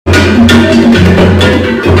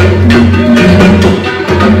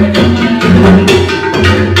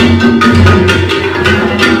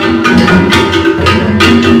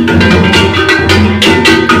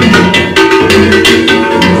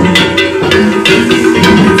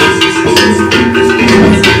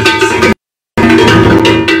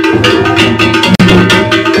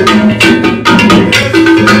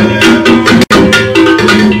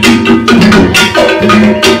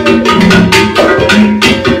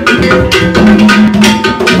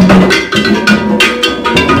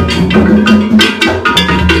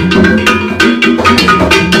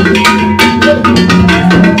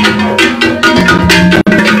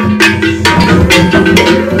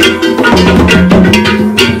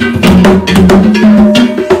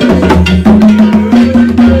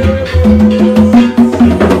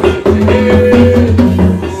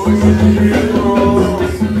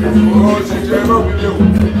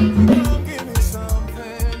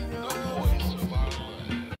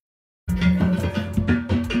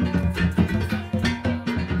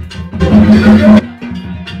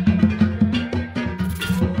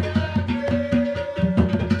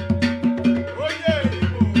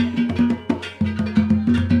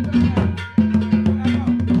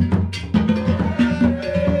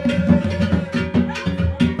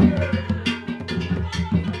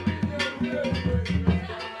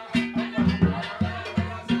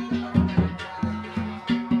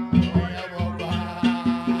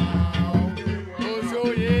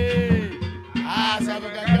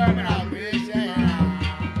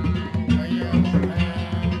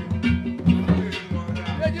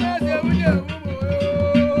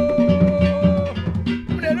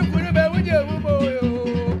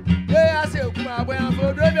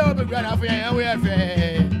for you, we are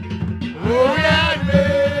fair. Oh, yeah,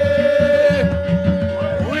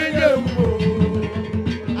 we do.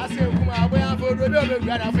 I say, come on, we are for the other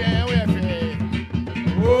grand for you, we are fair.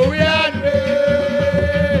 Oh, yeah,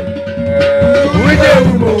 we do.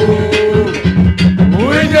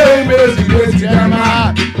 We do,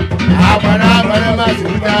 Grandma. Abana,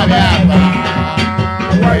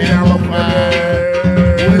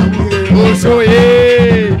 so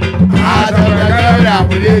ye, I don't know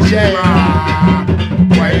what it is.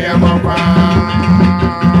 Why am I?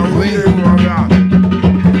 We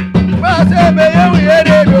had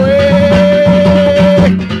it.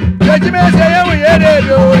 Judge me, say we had it.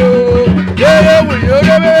 Yeah, we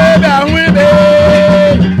down with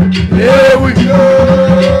it. Yeah, we go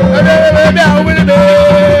down with it.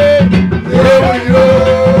 Yeah, we go.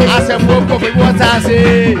 I said, what I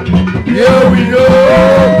say. Yeah, we go.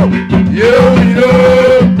 You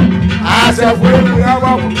know, Asaase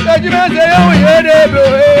 100. Let you say, oh, yeah,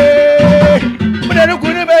 but I don't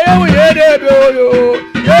couldn't be, oh, yeah, yeah,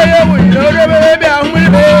 we know the baby, I'm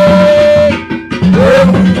with me.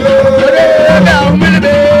 I'm with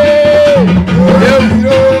me.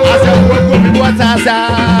 Asaase 100, what's Asa?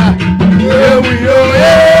 Yeah, we know,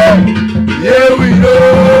 yeah, we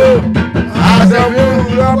know.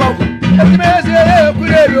 Asaase 100. Let me say, good.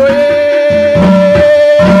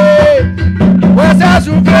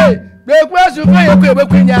 Souffle, le quoi souffle, et que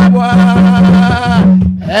beaucoup n'y a pas.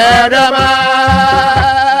 Aide-moi,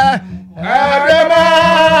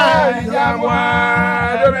 y a moi.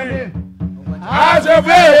 Ah, je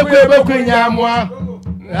fais que beaucoup n'y a moi.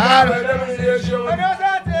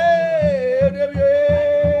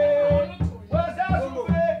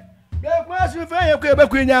 Le quoi souffle, et que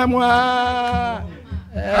beaucoup n'y a moi.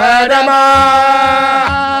 Aide-moi,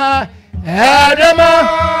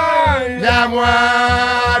 Yamwa,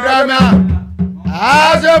 Dama,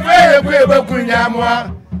 Asaase 100, Yamwa,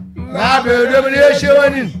 Nabe,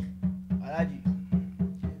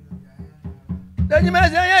 then you may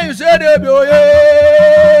say, you said,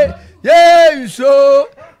 you so,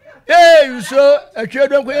 a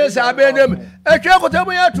children with Sabin, a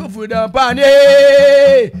chocolate to food and pani.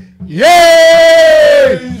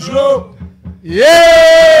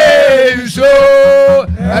 Yeah, so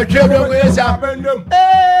I can't know what's happened.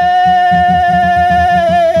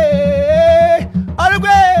 All the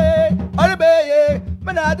way,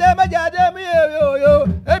 Manada, Majada, yo,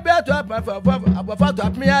 a better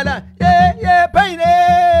up me, yeah, pain,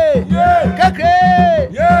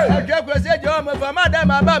 yeah, I just said, you're for Madame,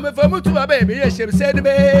 Mamma, for Mutua, baby, yes, she said to me,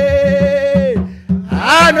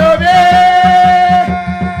 I know,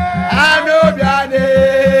 Danny.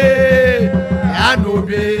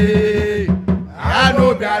 I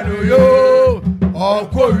know yo, oh,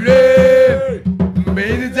 Kore,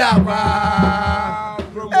 Benizaba.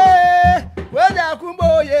 Eh, where's that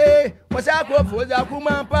Kumbo? Ye, what's that for the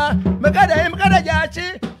Kumampa? Macada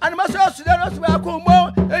Yachi, and my sauce, there was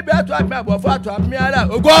Kumbo, a better to have my water to me.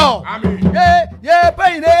 Oh, go. Yeah,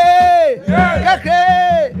 Paine, Kake,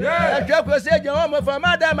 I just said, your home for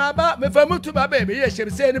Madame about me for Mutuba, baby. Yes, she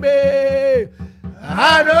said to me,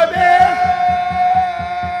 I know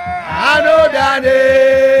Danny,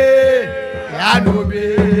 I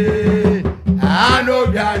know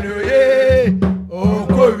Danny, oh,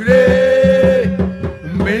 Kore,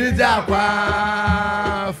 Benizaba.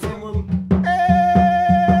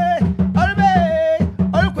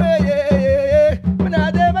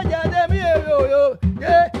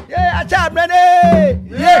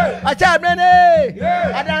 I chat many,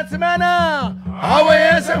 I dance mana,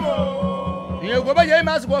 always. You go by your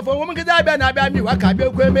mask for woman because I been about me. What can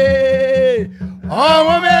you quit me? Oh,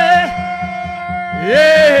 woman,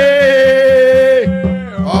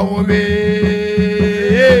 oh, woman,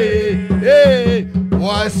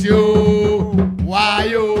 what's you? Why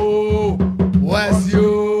you?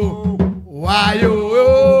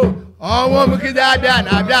 Oh, woman, because I been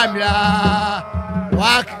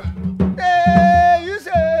what? You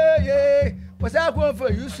say, what's that one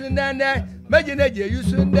for you soon? Then, imagine you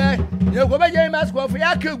soon. Then, you go by your mask for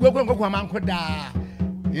your kill. Go on, could die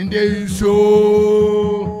in the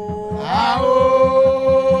so.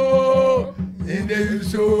 In the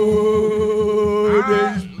so.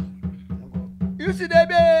 You see,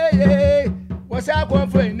 the what's that one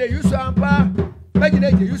for in the use sampa?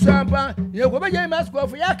 Imagine you sampa. You go by your mask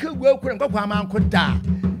for your kill. Go on, could die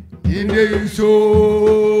in the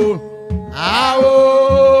so.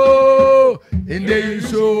 In the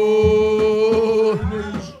so.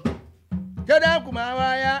 Jodan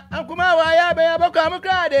kumawaya, be abokam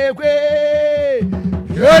krade kwe.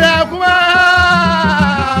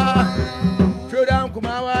 Jodan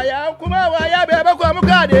kumawaya, be abokam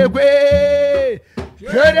krade kwe.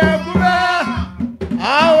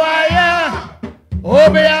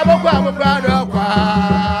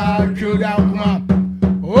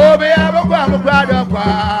 kwado kwa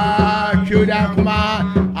chuda kuma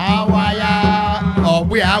awaya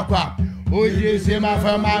obu akwa oje se ma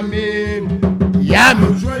fama me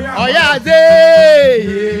yam oyaze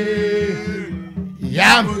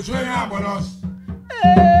yam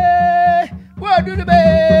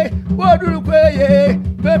wodu kweye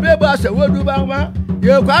bebe boss wodu bama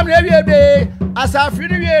ye kwam na wiede Asafe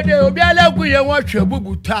ni wiede obi alagu ye won hwe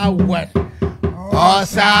bubuta wa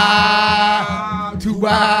osa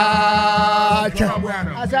tuwa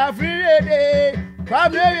Asafe wiede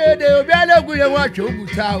kwam na wiede obi alagu ye won hwe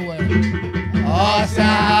bubuta wa osa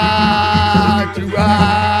tuwa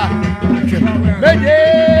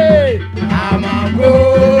meje amago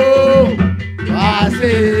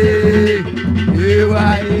wase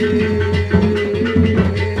ewaye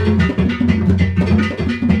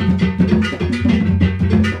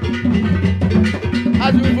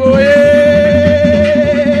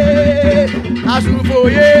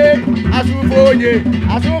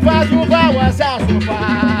Asufa wasa asufa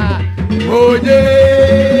oje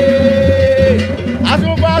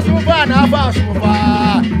asufa na fa asufa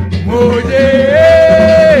moje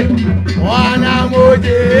wana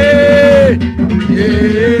moje ye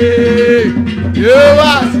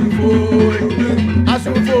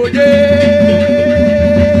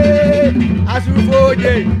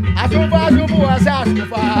asufoje asufa wasa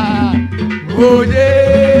asufa oje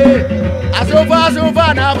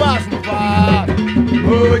asufa na fa asufa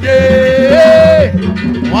moje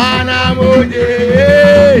wana moje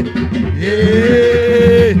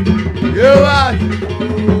yewa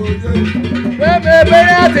me be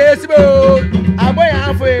tesbo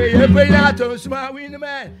aboya fo ye pe na to suma win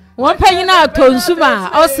man one penny na to nsuma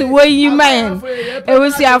o si wo yi man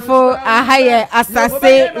ewusiafo ahaye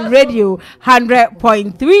Asaase Radio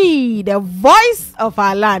 100.3 the voice of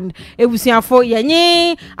our land ewusiafo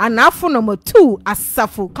yenye Anaafo number 2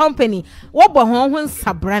 Asafo company wo bo ho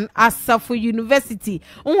sabran Asafo University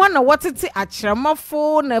nwa na wotete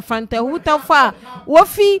akyeremafo na fantahutafo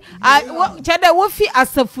wofi cheda wofi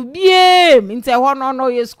Asafo biem nte ho no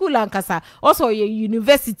ye school ankasa also ye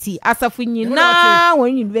university Asafo nyina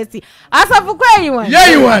won university Asafo kwa yiwan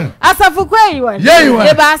yeyiwan Asafo kwa yiwan yeyiwan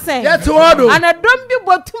e ba sen yetodo ana dombi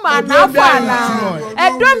botuma Anaafo ana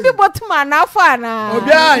e dombi botuma Anaafo ana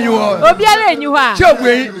obi anyiwo obi ala enyi ho a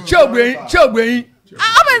chegben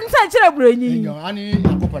aba nta kire bronyi ani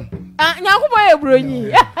yakopon yakopon e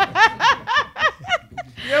bronyi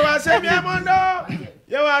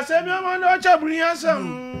yewa semiamondo chabuni asam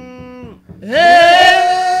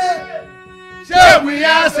chegben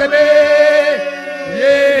asebe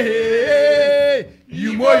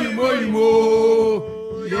yimo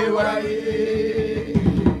yewa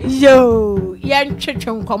yo yan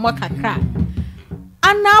twetwe nkomo kakra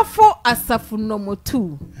Anaafo Asafo number 2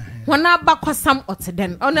 wana bakwasam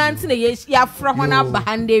oteden ona anti na ya fra wana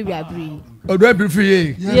bahande wiabri odo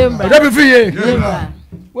bifiye yemba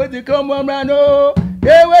we dey come on no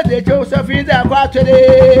we dey show something that kwatele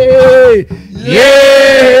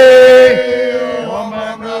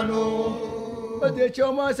we dey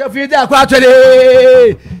show something that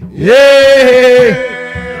kwatele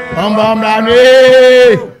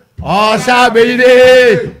omamrane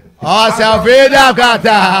osabide osafeda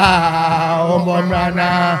kata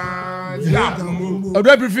omamrana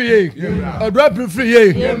odo bifiye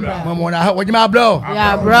mama na wojima bro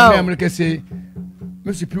ya bro amekese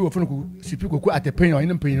mesipi wo fonu sipi koku atepen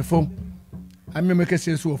on mpin fo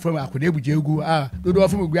amekese so fo akode bujegu dodo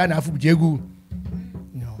fo gua na afo bujegu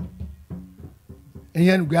no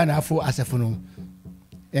enyan gua na afo Asafo no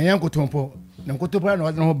enyan kotompo na kotompo na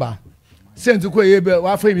wadno ho ba sentu ko yebe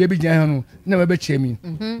wa fa yebe gyan no na ma be chemi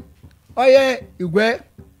oye igwe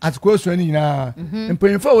atko so ni na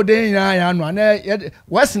mpin fo wo den na ya no na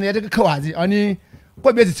wasne yede ka wazi oni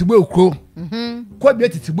ko be titigbo ekro ko be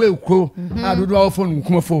titigbo ekro adodo awfo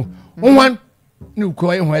nkumafo onwan ni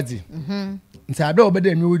ukro ye ho adi nti ado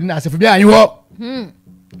obede mi wodi na Asafo bi anyi ho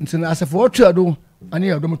nti na Asafo otuado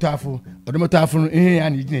ani odomotafo no ya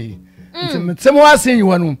na igine nti mtemo asen yi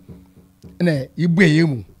wonu na ibu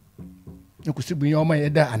eyemu nkusibu yi o ma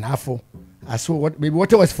yeda Anaafo aso what baby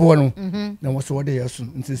what was for no na was what they aso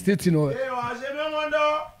nti state no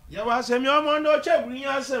yewa semiamondo chabuni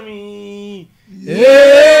asami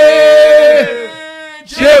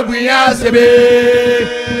chegben asebe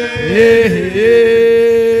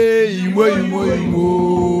yimo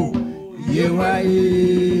yewa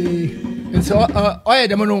nti oye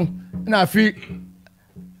dem no na afi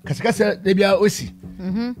kasikasa de bia osi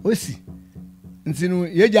nti no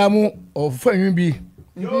yeja mu ofanwi bi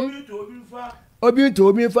obi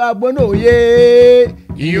to fa agbono oye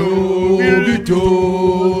iyo obi to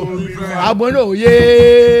agbono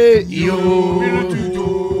oye iyo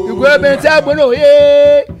igwe benti agbono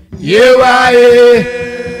ye yewa ye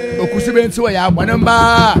okusi benti wa ya agbono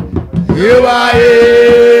mba yewa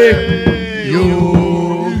ye yo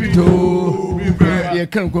bito ye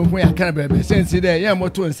kan konfo ya kan bebe sense de ye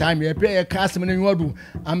moto nsam ye pe ye kasem ne nwodu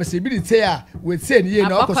amesibility a we say ni ye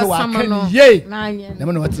na okoso wa kan ye na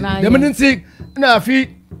me no wati dem nti na afi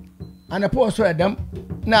anapo so edam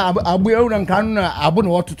na abu ewu nkan na abu na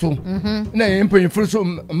wototo na ye mpanyimfuru so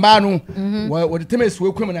mba no wo de temes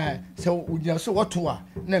we kwem na se ugina so woto a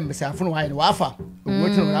na mbesafo no wa ye wa afa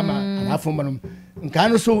woto na ma Anaafo mba no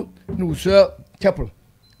nkan no so na uso chapel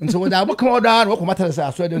nso wo da abu kan oda na wo komata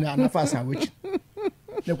sa so de na Anaafo Asafo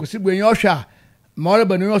na ko sigbo yen ohwa ma ore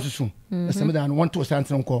banu osusu esem da no won to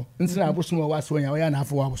santen nko ntina abosom wa so nya wo ya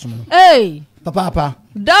Anaafo wa abosom no papa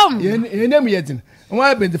dam ye nem yedin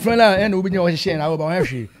won be the friend la na obi nya wo hye na wo ba won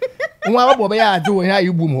hwe won abo be ya ade wo ya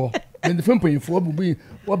ibum ho be the friend panyimfo obubi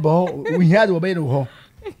wo ba ho wo hia de wo be no ho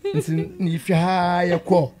ntin ni fia ye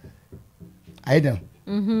ko aidan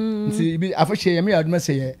nti bi afahye ye me aduma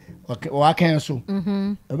se ye wa kan so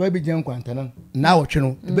eba bi gyan kwantana na wo twe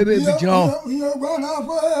no eba bi gyan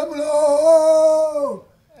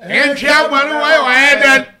Entia gbanu wa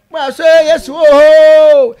eden. Ma so yesu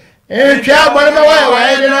o entia gbanu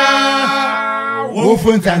wa eden na wo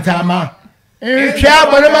fun tantama entia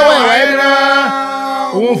gbanu wa eden na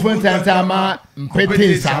wo fun tantama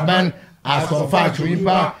mpete saban asofa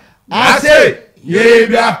twimpa ase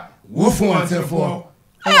yebia wo fun antefo.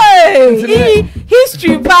 Hey,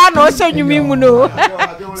 history pa no show you me no.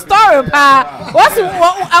 Story pa. What's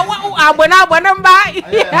abona mba?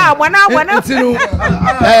 Abona. Tinu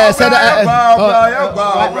said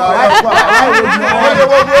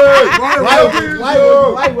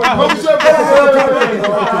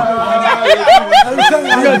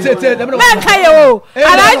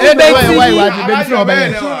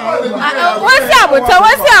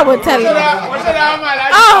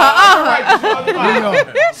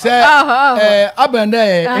say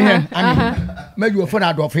abende meju ofo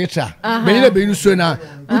na do feature be you so na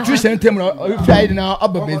utu sentem no fiade na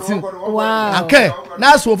obabentin anke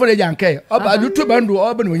na so ofo de anke oba utu bando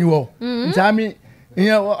oba no nyiwo ntami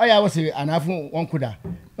oya wose Anaafo wonkuda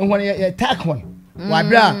nwon ye tak one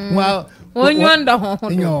wabra onywanda ho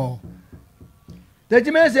nyo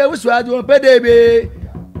dejime se wusuado pedebe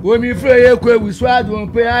wo mi fure ye ko wusuado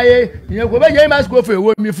pe aye yen ko be ye mas ko fe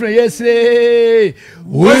wo mi fure ye se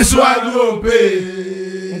wusuado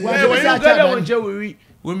pe Wo yu gada wonche wi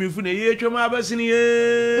wo mi fune ye twema abasini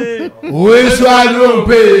ye wusuado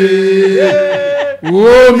pe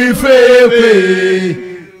wo mi fure ye pe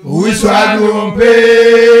wusuado pe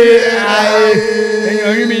aye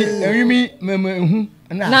enyimi meme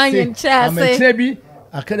na yin chase amebi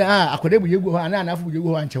akada akode bu yego ho ana Anaafo bu yego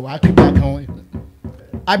ho anche wa akada kan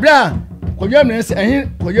abra koyam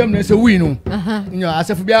ne se wi no nyo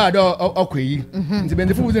asefo bia do okoyi nti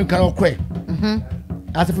bendefo wuzin kan okwe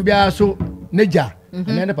asefo bia so neja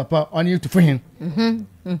na ne papa oni to fuhin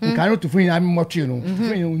kan to fuhin am motwe no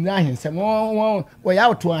fuhin na ahensem wo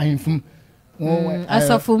ya to ahenfum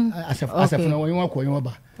asafo no wo koyi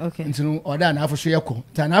ba nti no oda Anaafo so yeko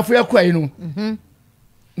ta Anaafo yeko ayi no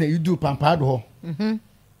na yudu pampa do ho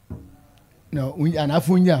no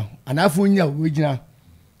Anaafo nya wo gina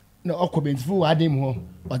na okobentifu wa dem ho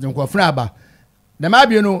odenko funa aba na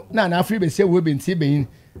mabie no na Anaafo be se wo benti beyin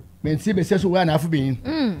benti be se so wa Anaafo beyin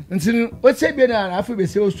nti o se bie na Anaafo be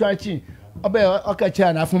se o so achi oba okacha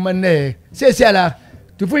Anaafo manne se ala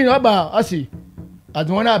tufu ni oba osi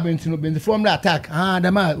adwona benti no benti from the attack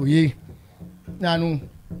da ma oye na no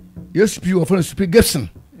yesu pi wo fun super Gibson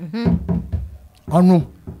onu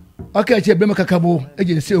okacha be makakabo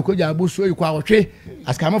ejense okoja abuso yikwa awotwe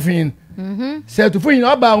askamafin se tufu ni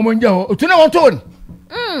oba omonje ho otuna won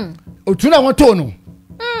to no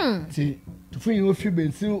ti tufu ni ofi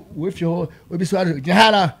benti wo fi ho obi so ado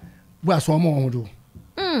jihara bu aso mo ho do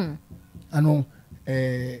ano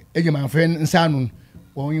ejema fen nsanu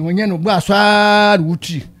wonye no bu aso ado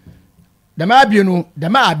wuti dama abie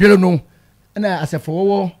no na asefo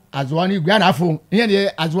wo azoa ni gwa Anaafo ihe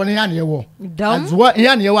ne azoa ne ya ne wo azoa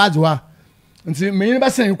ihe ne wo azoa nti meyin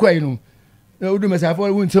ba sen kwai no odu mesafo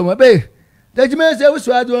wo ntoma be dejime se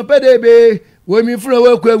wusuado pedebe wo mi furo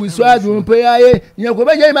wo kwa wusuado pe aye yen ko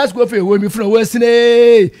be je mas ko fe wo mi furo wo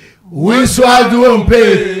sine wusuado pe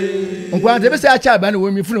nkwa te be se acha ba no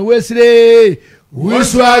wo mi furo wo sine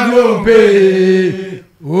wusuado pe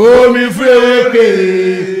wo mi furo wo pe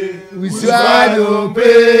wusuado pe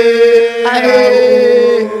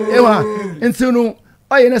aye ewa ntinu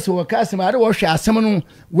oye na se wo kasema ade wo hwe asem no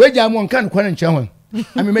weja mo nka nkwa nche ho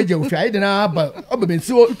ami meje ofi ayi de na aba oba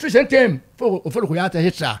bensi o tuition time for ko ya ta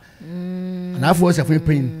hitra Anaafo Asafo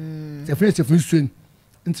pain sefu suen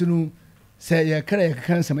ntinu se ye kra ye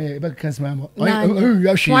kan sama ye ba kan sama o wi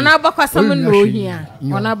ahwe wana abakwasam no hia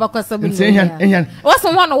wana abakwasam no hia waso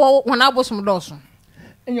wana abosom doso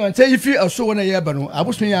enyo nte ifi aso wona ye ba no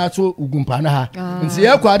abosom ya ato ugumpa na ha nti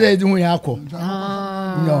ye kwa da edi hu ya akọ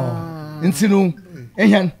no ntinu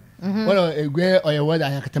ehyan wala egwe oye wada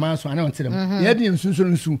ya katama so ana ontirem ye di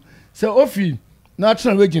nsunsu se ofi na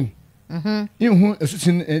tran wegin ihu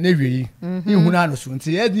esusin na wiei ihu na no so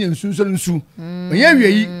nti ye di nsunsu onye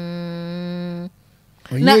wiei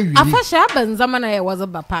na afasha banzama na ye was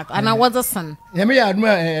ba park ana was a son ye me ya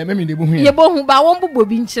aduma memi de bohu ye bohu ba won bubo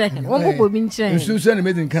bi nkyere won bubo bi nkyere nsunsu na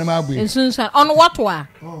medin kan ma agbo nsunsu on what wa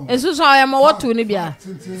nsunsu ya ma what ni bia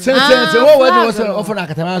se wo wadi wo ofo na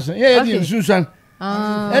katama so ye di nsunsu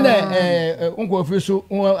ene unko ofiso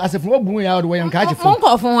asefo wo bu ya wo yanka achefa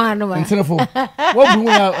unko ofo wa no ba ntinefo wo bu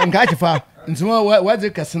ya nka achefa ntimo wadi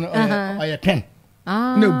kasino oye 10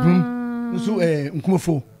 na bum nso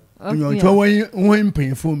nkumofo nyo twa won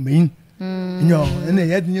mpanyefo main nyo ene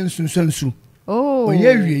ye di nsunsu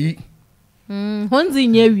oye wiei honzi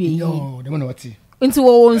nye wiei nyo de mo na wati nti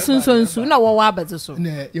wo nsunsu na wo wa abaze so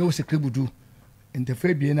ne ye wo sekrebudu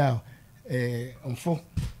ntefa bie na onfo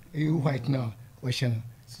white now washan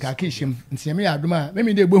kake shim ntiyame ya aduma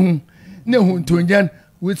memi de gbohu ne hu ntonjan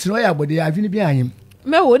witiro ya bode ya adwini bi anyim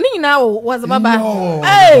mewo ni nyina wo was baba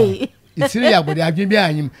hey itiro ya bode adwini bi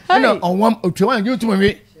anyim na onwam otwewan gye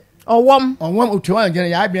ntumwe onwam otwewan gye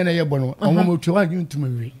ya abia na ye bono onwam otwewan gye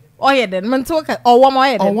ntumwe oye den mento ka onwam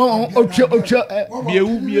oye den onwam otwe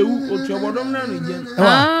biewu otwe bodom na no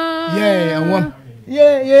gye ye onwam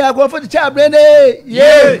ye agofo de cha brene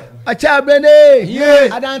ye acha brene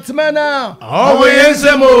adantsmana owo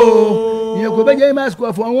yensemo ye ko benye mask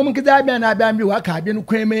of onwom kiza abia na abia bi wa ka abia no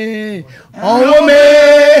kweme onwome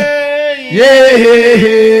ye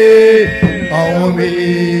onwome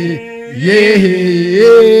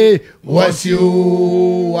ye wasio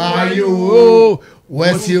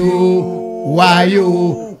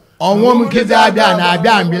wayo onwom kiza abia na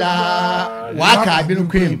abia mbila wa ka abia no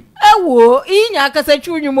kweme ewo inya akasa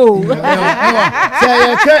twunyumo se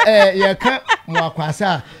ye ka mo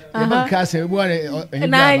akwasa ye ba ka se bu na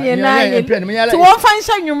to won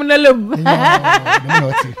fansha nwum na lem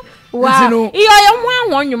wa iyo ye ho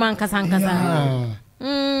anwo nwum ankasa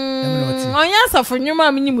onya safo nwum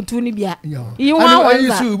am nyi mutu ni bia yi ho anwo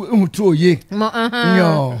yisu mutu oye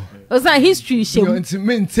yo oza history shem yo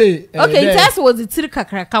mente okay it has was the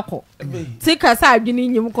kakra ko tika sa adwini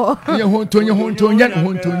nyim ko ye hontonyan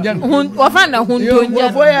wa fanda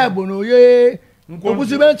hontonyan wo ya bono ye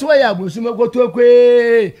obusu bentu ya busu mekoto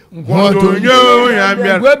kwe hontonyo ya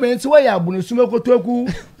bia gwe bentu ya bono su mekoto ku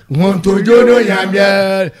hontonyo no ya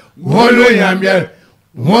bia wono ya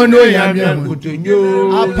bia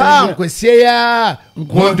hontonyo apa kwesie ya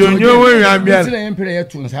hontonyo ya bia sile empire ya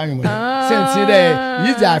tun sa nyum sense de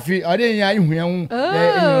yizafi ode ya ihuya hu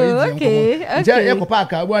okay je ko pa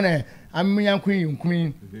ka bo na amyan kun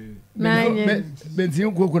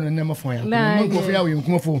bentin ko na na mafon ya ko fi ya we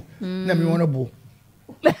nkumafo na me wona bo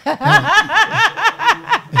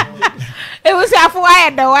e wo si afu wa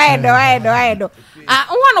edo wona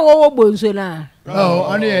wo bonso na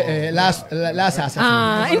on last asafo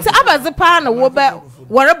inti abaze pa na wo be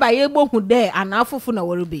wore ba ye bohu de anafufu na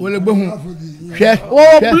wore be wole bohu hwe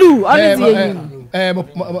blue on the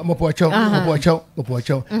mopocho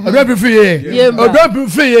odon free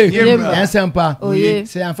yan sempa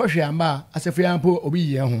se an fahwe amba asafo yan po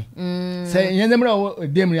obi ye ho se yen dem na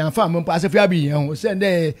dem yan fa mpo asafo abi ye ho se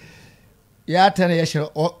nde ya tane ye hye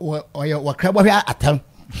wakrabo hwe atam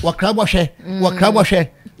wakrabo hwe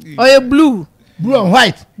oye blue and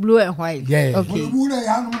white yeah okay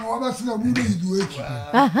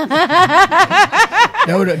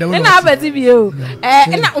na abati bio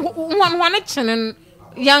na hwan chenen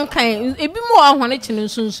yankan ebi mo ahwan chenen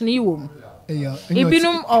sunsun iwo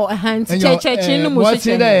ebinum hands cheche no mo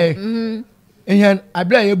cheche ehyan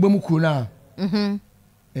abla ye bom ku na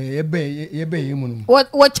ye be ye mu no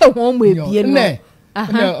what che hon mo ebie no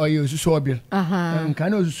na oye osuso obi nka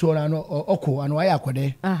na osuso na no okọ anu aye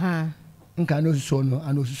akode nka na osuso no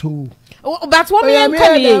anu osuso but what me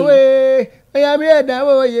yankan ya me da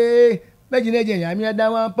wo ye megine je ya me da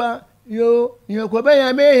wa pa yo ko be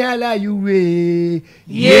ya me ya la yuwe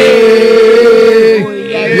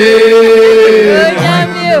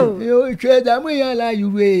yo che da mu ya la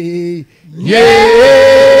yuwe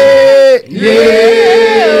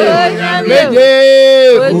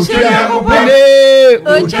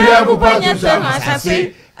Ochia kupanya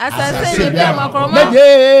Asaase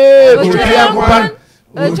 100.3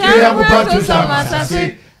 Ochire Ankopatu Sama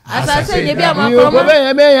Asaase. Asaase ye bi amakoma. Yo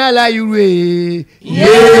be me ya la yure.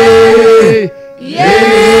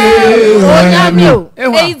 Onyamio.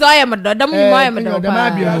 Ei zo ya medo dam ni mo ya medo.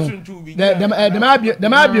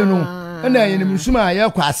 Dem abio no. Na yenim suma ya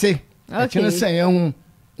kwase. Kire sen ye hu.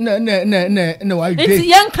 Na wa yide. Enti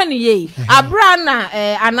yanka ne ye. Abra na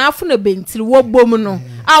Anaafo na bentiri wo bom no.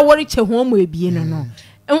 A wori che ho mo ebie no no.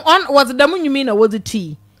 On was dam nyumi na was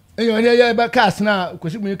tea. Ya ba cast na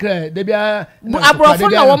kwesi mu kra da bia abrofo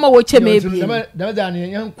na wo ma wo che me bi da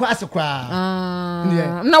ne yan kwase kwa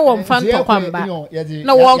na wo mfa ntokwa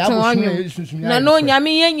na wo to anyo na no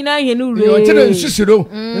nyame ye nyina he no re yo tire nsusiro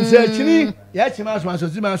nse chini ya chima so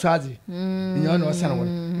zima so ade nya no san wo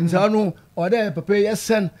nse anu oda papa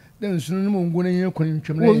yesen da nsunu mu ngu na ye kwani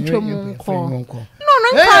twem na ye no nka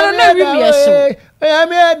na wi bi eso ya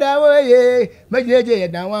me da wo ye majeje ye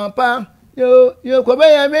da wan pa yo ko be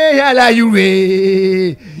ya me ya la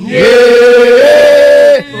yure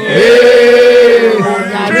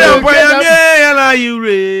Trio boy ya me ya la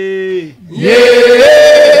yure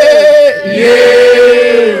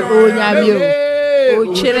Onyamio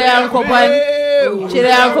Ochire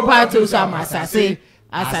Ankopatu Sama Asaase.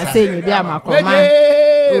 Asaase ye bi amakoma.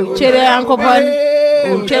 Ochire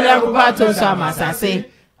Ankopatu Sama Asaase.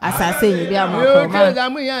 Asaase ye bi amakoma. Da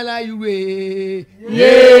mu ya la yure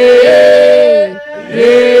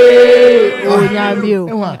Onyamio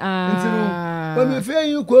o me fe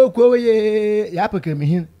yin ko ye ya peke me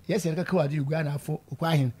hin yes en ka ka wadi ugwa na afo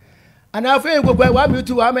okwa hin ana fe yin ko wa mi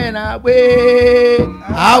tu wa me na gbe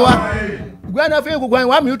awa ugwa na fe yin ko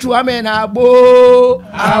wa mi tu wa me na gbo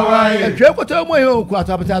awa e twe ko to mo hin ko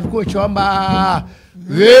atapata ko chomba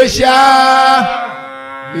yesha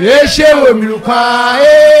wo mi kwa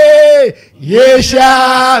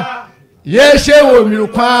yesha wo mi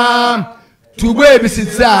kwa tubo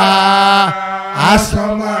ebisitsa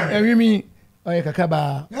asama ewimi oye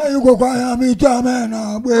kakaba ya yugo kwa ya mi ta me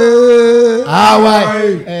na gbe awa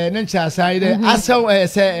ne ncha sai de asaw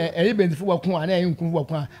se ebendifo wakun ana yin kun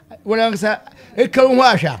wakun wona sa ekan ho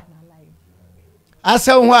ahwa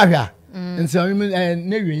asaw ho ahwa nso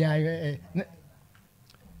ne wi ya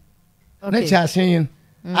ne ncha sin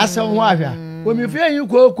asaw ho ahwa wo mi fe yin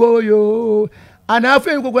kokoko yo Anaafo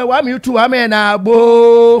kokoko wa mi tu wa me na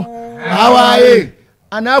gbo awaye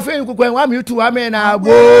Anaafo kokoko wa mi tu wa me na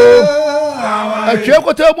gbo atwe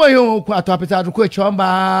koto mo hin ku atopita ko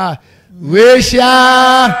chomba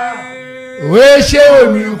wesha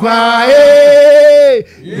omi kwa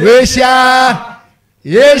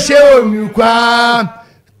wesha omi kwa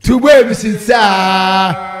tubo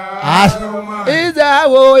ebisitsa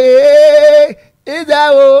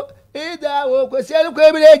idawo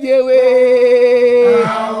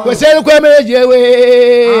kweselu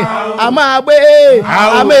kwemejewe ama agbe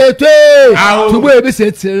ama etwe tubo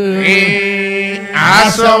ebisetse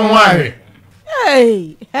asonware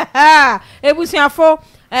ebusiafo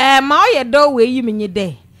ma oye do we yi menye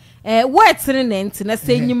de wetene nenti na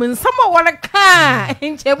se nyim nsama wore ka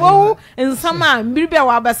nchebo nsama mbiribe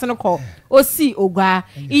wa abesene ko osi ogwa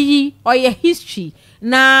iyi oye history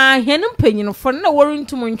na hene mpanyinfo na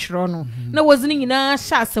woruntum ntwero no na wozini nyina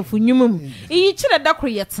sha asafo nyumum iyi kire da kro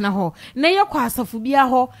yetena ho na yekwa asafo bia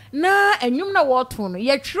ho na enwum na woto no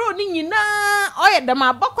yetwero ni nyina oye dama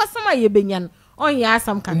abakwasam ayebenyan onye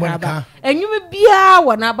asam kakraba enwum bia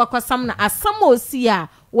wona abakwasam na asam osi a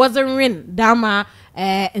wozin dama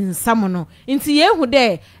nsam no nti yehu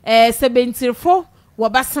de sebentirfo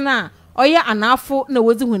wobasena oye Anaafo na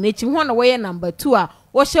wozi hunechi ho na woye number 2 a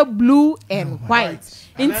wo she blue and white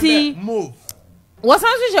inti move wasan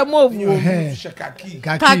she move wo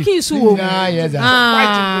kaki su wo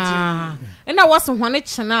na wasan hone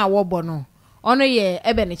chena wo bo no ono ye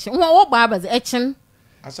ebe ne chi wo ba abaze echen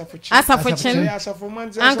asafo chen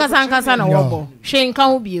ankasa na wo bo hwe nka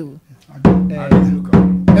ho bio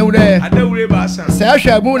adawure ba san se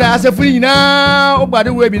ahwa mu na asafo nyina ogbade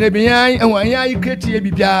we bi na bi yan ehwan yan kreti e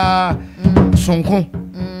bibia sonko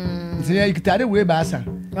nti ya ikitade we ba san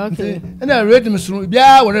okay na rhythm suru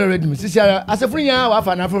bia wo rhythm sisi asafo nyina wa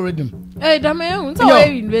fa na for rhythm dame unta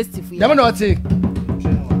we university fu dame na ote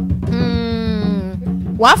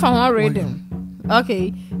wa fa ho rhythm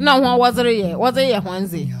okay na ho wazere ye hwanze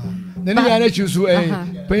na ni ya na chisu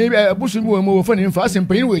panyi abusu bi wo mo fa ni mfa asem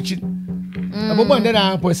panyi wo echi abobo nde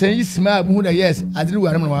na person yisma bu na yes adini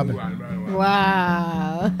waram na wabe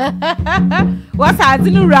wow wasa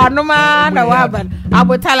adini wurano ma na wabe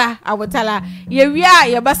abotala ye wia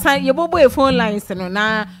ye basan ye bobo e phone lines no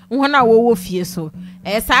na hona wo fie so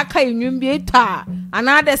sa ka enwum bi eta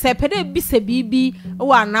anade se pede bisa bibi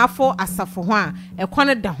wo Anaafo Asafo ho a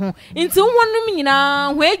ekone da ho nti honum nyina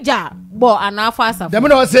ho eja bo Anaafo Asafo dem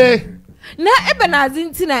no say na ebe na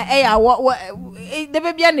azintina ya de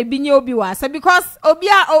bebia na binye obi wasa because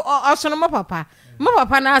obia osono mo papa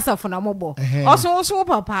na Asafo na mo bo oso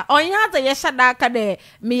papa onya ata ye shada aka de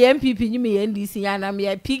me MPP nyi me NDC ya na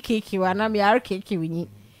me PKK wa na me RKK winyi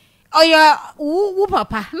oya wu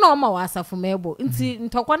papa na o ma Asafo mebo nti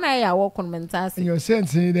ntokwa na ya wo konmentasi in your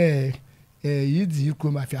sense de yidi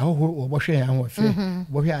ko ma fi ahoho obohwe ya ho fe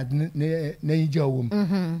obohwe ad na yije owom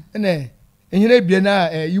na enyere bia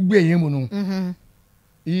na igbu eyemu no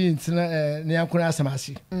yi ntina na yankuna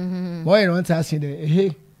asamasi mo ye no nta ase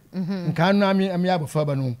de nka no ami abofa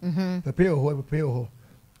ba no pepe ho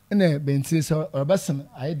na benti so obasan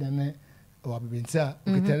aidan na wa benti a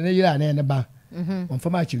okita na yira na ne ba on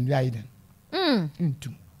fama chi ndu aidan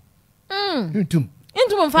intum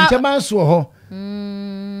mfa nchama so ho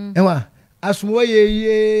enwa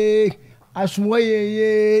asmoye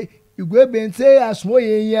igwe bente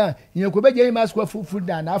asmoye ya nyeko beje yi maskwa fufu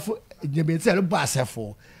da na afu bente lo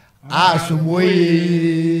basefo asmoye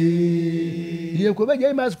nyeko beje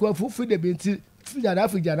yi maskwa fufu de bente da na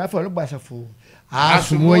afu lo basefo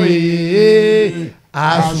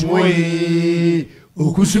asmoye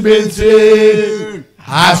okusu bente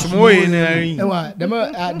asmoye na enwa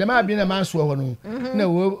dema bi na manso ho no na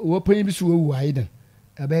wo panyi bi so wo aidan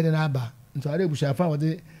abede na aba nto are bushafa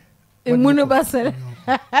wode Munu basere.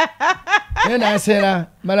 Na sera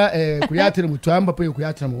mala kuyatire mutu amba pa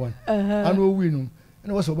kuyatire mu wan. Anu owi no.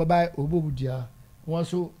 Na wo so baba obobudia. Won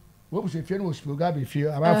so wo bushe fie no wo spoga be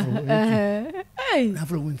fie abafo. Na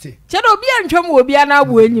afro wonte. Che do bia ntwam wo bia na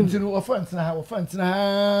abo enyim. Ntino wo fa ntina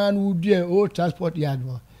ha no dua o transport yard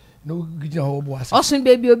wo. No gidina ho bo asa. Osun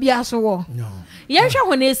baby obi aso wo. No. Ye hwa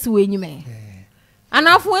ho na esi wo enyim e.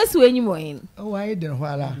 Anaafo esi wo enyim wo en. O wa iden ho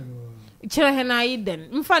ala. Chere he na aiden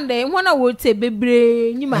mfande hwana wote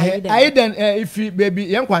bebre nyima aiden ifi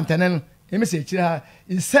baby yen kwantane no emi se chere ha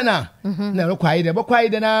isena na ro kwa aiden bo kwa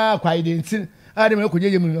aiden na kwa aiden ntin ade me ko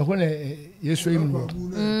jeje mu ho na yeso yimu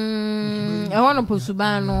hwana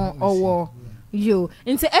posubano owo yo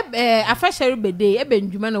nti afashere bede ebe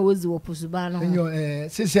ndwuma na wozi wo posubano nyo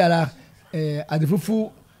sisiara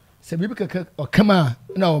adefufu se bibi kaka okama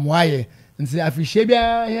na o moaye nti afihye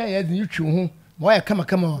bia ye de yitwu ho moaye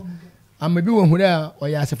kama amabi wo hura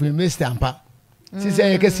oya Asafo University ampa sisi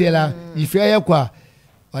aye kesela ifi aye kwa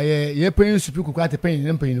oye ye pen supi kokwa te pen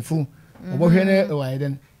ne penfu obohwe ne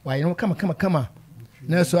waiden waiden kama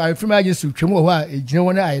na so I from aje su twem wo a ejine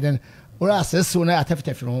wona aiden ora assess wona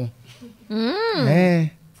atafitafi no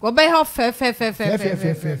go be ho fe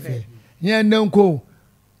nye nanko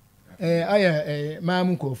aye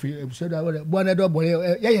maam ko fi ebusodo wa bo na do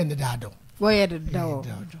bole ye ne dado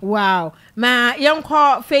wow ma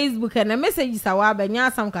yanko Facebook and messages awaba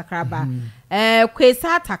nyasam kakraba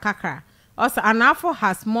kwesa takakra also Anaafo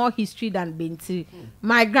has more history than Benti.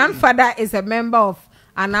 My grandfather is a member of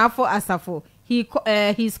Anaafo Asafo.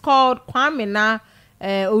 He's called Kwamina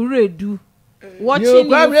Uredu. Watching you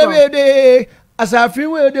from Asafi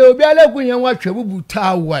we de obi ala kunyan wa twebu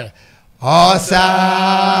tower osa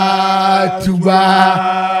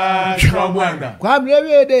tuba Chobwanda. Kwamina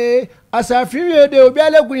we de Asafi we de obi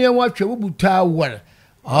ala kunyan wa twebu tower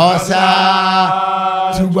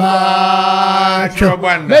osa tuba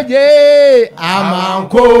Chobwanda. meje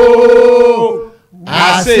amanko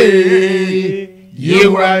ase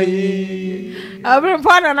yewai.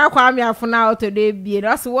 Pardon, I Kwame Afuna today. Be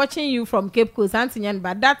also watching you from Cape Coast, Antinyan,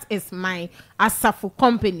 but that is my Asafo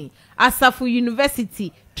company, Asafo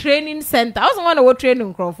University Training Center. I also want to go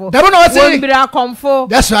training Crawford.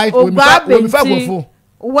 That's right.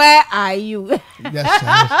 Where are you?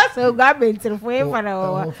 Yes, so Gabin for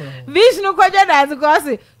Vishnu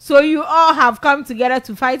Koja, so you all have come together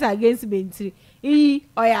to fight against Bentry.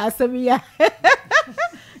 Oh yeah, Samia.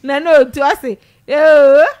 No, to us say.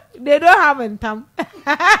 They don't have in time.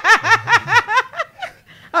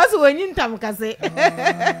 Also, when in time, can say,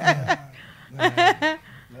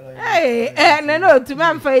 hey, no, to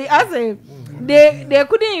man for I say, they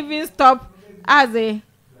couldn't even stop as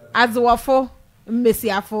waffle,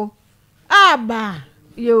 Messiafo. Ba,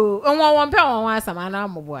 you, one pound, one some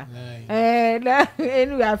animal.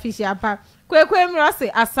 Anyway, I fish up. Quick,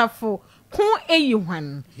 Asafo. Kun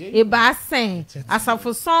eyuhan eba sen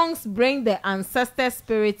Asafo songs bring the ancestor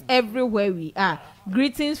spirit everywhere we are.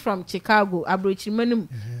 Greetings from Chicago. Abrochimanum.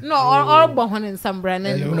 No, all born in some brand.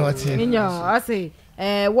 I say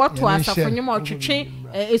what to Asafo nyoma twetwe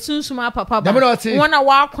esunsuma papa ba. Wona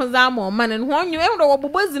wa konzamo man and won you e wo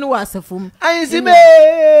bobozi ni wasafum.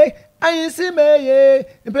 Ayisime ye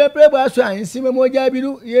pepe bo aso ayisime moja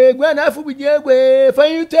biru ye gwa na afu bi je gwe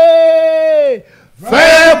fayute.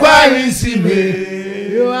 Fire kwa isime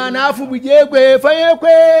yo anafu bujegwe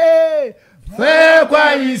fayekwe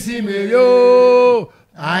fekwa isi me yo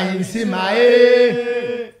ainsi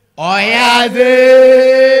mae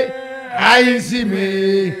oyaze ainsi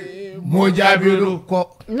me mojabiru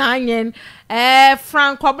ko nanyen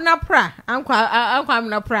Frank Obnapra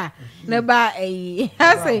Amna Neba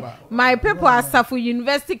say my people Asafo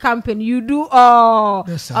University campaign you do all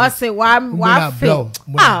I say one blow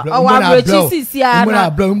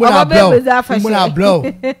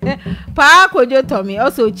pa kojo Tommy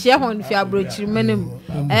also chia hon fi abrochi menem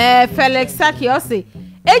Felix Saki say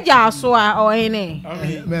eja so a ohene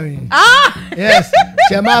yes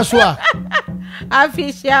chema so a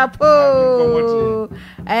afishapo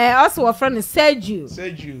also a friend Sergio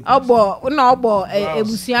obo na obo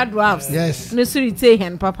ebusia drafts no surite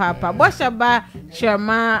hen papa bosha ba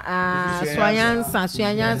chema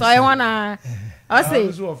swayansa I wanna I say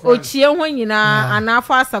ochie ho nyina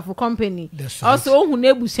Anaafo Asafo company also ohu na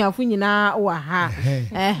ebusiafo nyina wa ha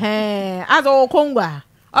azo kongwa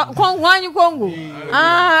Kongo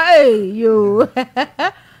yo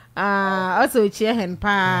also ochie hen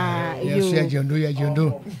pa yo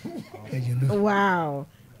wow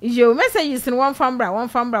yo messages in one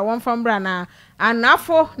fambra na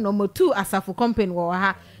Anaafo number 2 Asafo company wo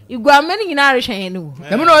ha igwa many nyina rehwen no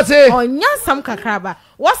dem no say onya sam kakraba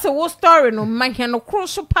what's the story no manhia no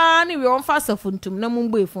cross pa ni we on fa Asafo ntum na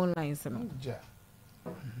mumbo phone lines no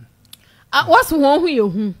what's won hu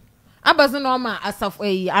yehu abazo no ma Asafo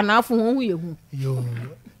Anaafo won hu yehu yo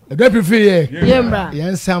e prefer ye yembra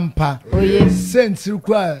yen sampa oye sentir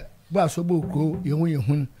kwa ba so boko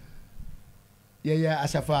yehu ye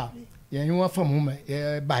Asafa ye nwa fam homa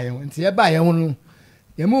ye ba ye nti ye ba ye hu no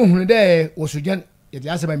ye mu hu de wosujan ye di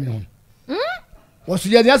asaba mi hu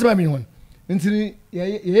wosujan di asaba mi hu nti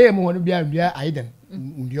ye mu hu no bia aiden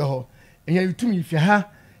ndio ho enye yutumi fi ha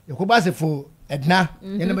ye ko ba se fo edna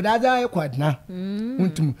ye ne badaza ye ko edna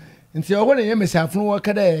untum nti ye ho ne ye mesafunu wo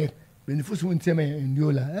kada benifusu nti me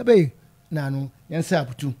ndiola ebe na no ye sa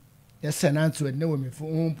aputu ye se na nto edna wo me fo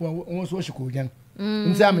won so hiko jan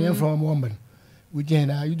nti am ye from mo mban we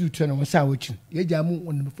jena you do turn on sa watching ye jamu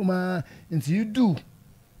on fuma nti you do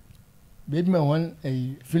baby man one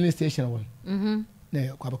a filling station one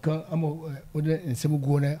na kwabaka amo ode nsem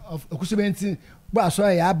go na akusubenti bra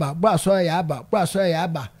so ya aba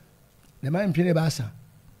na man mpene ba sa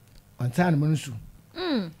on time mo nsu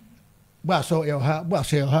bra so ya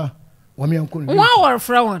ha wo me anko no wa war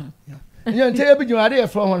fra one ye nte bi juma de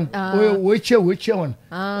fra one wo che one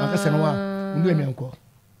akase no wa ndo me anko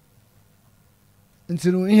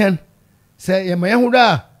ntinu ihan se ye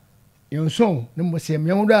mayahuda yonso ne mo se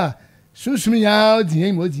mayahuda susumi ya di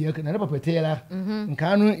yin mo di ya na papa tela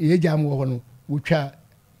nka no ye jam wo no wotwa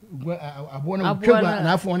abo na wotwa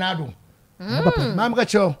na afo na ado na papa mam ka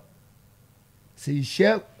cho se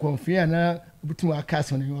she konfia na butu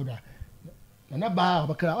akase no yoda na ba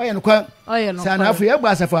bakara oye no kwa sa na afo ye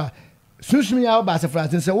gba Asafa susumi ya ba Asafa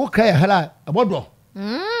tin se wo ka ya hala abodo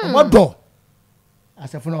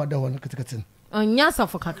Asafa na oda won kitikatin onya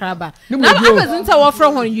Asafo kakraba na abezinta wo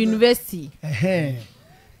from hon university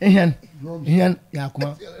ehyan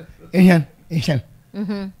yakuma ehyan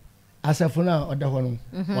Asafo na oda hono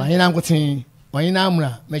wanyina nkotin wanyina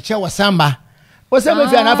amura meche wasamba osama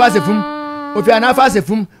fi Anaafo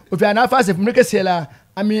Asafo ne kesela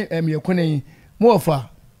ami yekonen mo ofa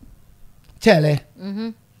chele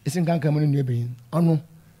isin kanka mo ne ebe onu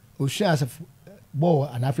ohwe Asafo bo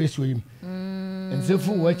Anaafo esuoyim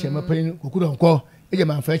nsefu wo chema pen kokuro nko eje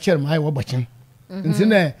man fa chere mai wo bochin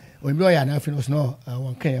nsine obi o ya Anaafo no so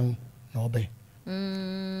won kan yan na obe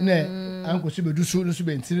ne anko su be dusu no su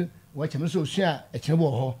be ntir wo chema so ohwe a echene bo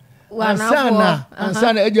ho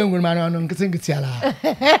ansana eje nguru ma no nkiti ala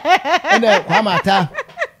ene kwa mata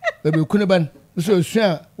be kunu ban so ohwe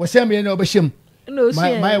a wo sembe ne obeshem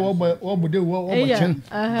mai wo bude wo bochin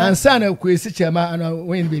ansana ko esi chema ana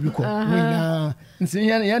wen be bi ko wen nti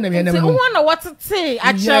ya na me na mo wona watete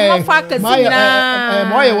achema fa kasina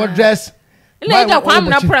mo wo dress le ja kwa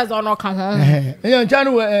amna press on ka ho ya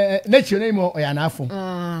nchanu na chi na mo ya Anaafo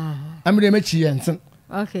amre me chi yentin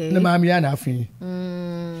okay na ma mi ya Anaafo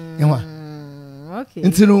yenwa okay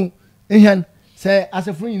nti no ehyan se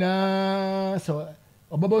Asafo nyina so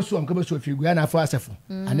obaba su am ka ba su fi gu ya Anaafo Asafo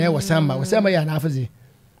ana wasamba ya Anaafo ze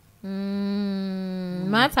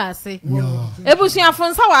Matase. Ebusuafo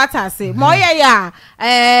nsa wa atase. Mo ye ya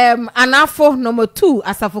Anaafo number 2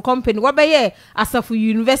 Asafo company. Wa be ye Asafo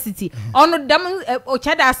University. Ono dam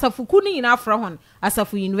ochada Asafo kuni na afro hon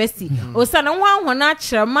Asafo University. Osa na hona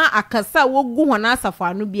kyerema akasa wogu hona Asafo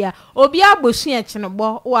anu bia. Obi abosua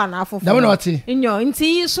kyenebo wo Anaafo. Dam na oti. Nyo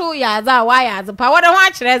nti so ya za wa ya za pa wo de ho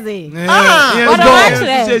akyereze. Wo de ho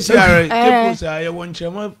akyereze. Kepusa ye won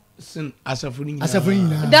kyerema sin Asafo ni. Asafo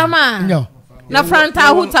ni. Dama. Nyo. Na front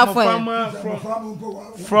ahuta from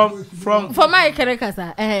my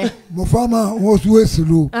kerekasa mo fama was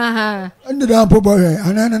wesulu and the ampo boy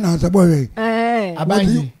anana na sa boy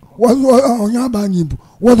abanyi was onya abanyi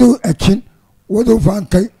was a chin was fan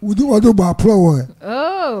kai would what ba pro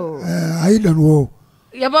I don't know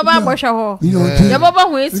ya baba bosha ho ya baba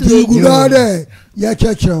ho esu gudade ya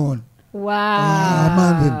cheche on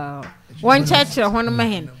wow one cheche ho no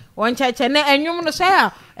mahen one cheche na enwum no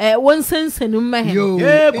sha one sense no mahen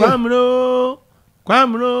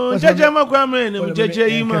kwamro cheche ma kwamre ne cheche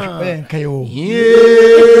yima kayo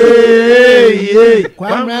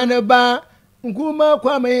kwamra ne ba nkuma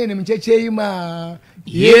kwame ne cheche yima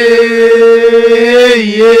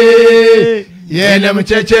na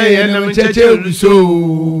mcheche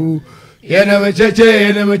buso na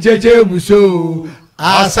mcheche buso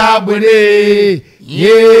asabone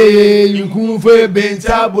nkumfe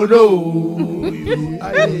bentabono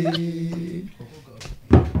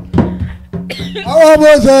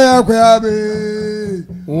awobosa yakwabe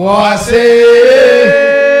wase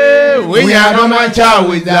winya no mancha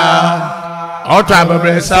wida otra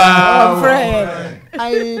babresa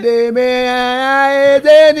Aideme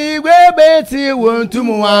aideni gwebeti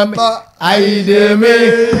wontumu Aideme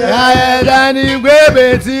aidani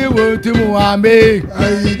gwebeti wontumu Aidani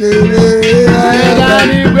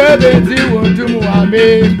gwebeti wontumu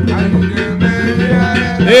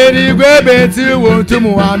Eni gwebeti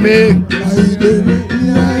wontumu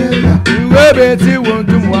Gwebeti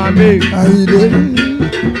wontumu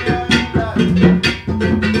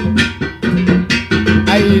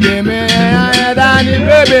Aideme aidani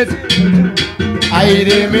gwebeti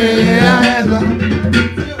Aideme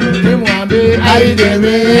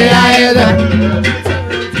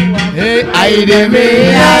Aideme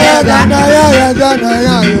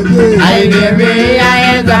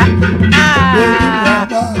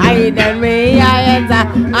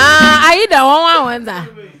Aida wanza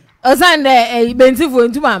Osande bentifo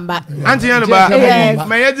ntumamba Antiano ba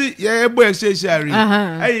mayedi ye ebo exchange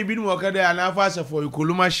ayi bi no wakade Anaafo Asafo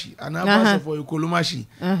ikolumashi Anaafo Asafo ikolumashi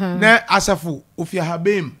na Asafo ofia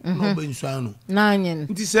habem no bensuano na nyen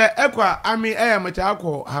nti se ekwa ami meta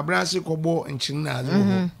akọ habranse kobo nkyin na azu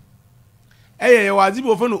ye wazi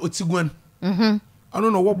bo fo otiguan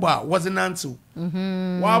ono no wo ba wazinanto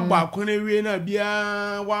wa ba kone wie na bia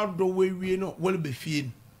wa do we wie no wo le be fie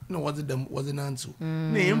no wazinanto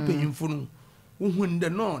na yempanyimfo no uhunde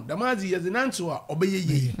no damazi yazinanto a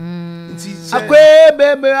obeyeye nti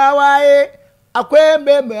akwebeme awaye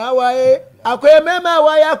akwebeme awaye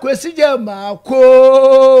akwesijema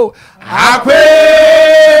akwebeme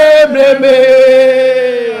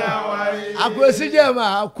awaye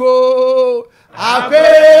akwesijema akwebeme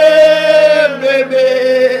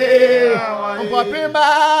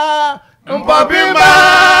mpopimba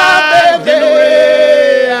bebe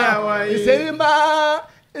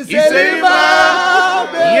Iselima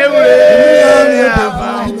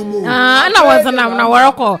na wazana na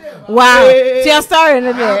waroko wow tia story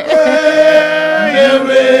ne de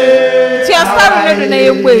tia story ne na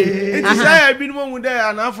yemwe isaya bi no mu de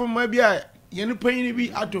Anaafo ma bia ye ne panyin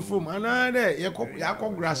bi atofom ana de yakọ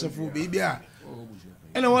grasefo be bia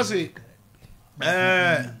ena wo se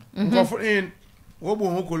nkofo wo bo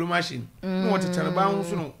ho kolu machine no tetere ba ho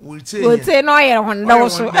so no wo te no ye ho ndo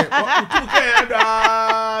so tu ke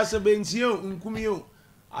da se bentio nkumio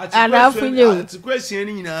Anaafo nyo atikwasien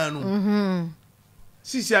ni nyina no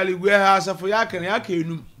sisi aligwe ha Asafo ya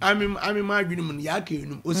enum ami ma adwinum no ya ka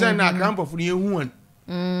enum osan na akrampofo no yehu an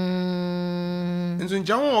nso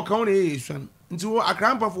njawo o kan na yesuan nti wo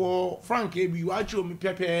akrampofo Frank ebi wa acho mi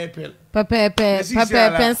pepe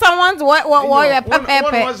someone what ya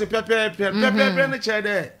pepe was pepe no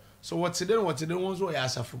chede so what's the one so ya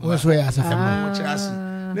Asafo mo chasi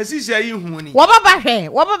na sisi ayi hu ni wobaba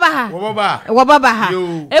ha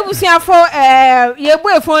ebusiafo ye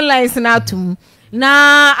boy phone lines na atum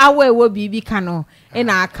na awewo bibi kano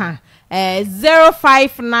ina aka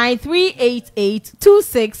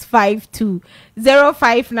 0593882652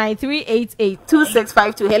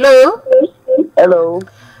 0593882652 hello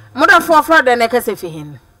Moda for the next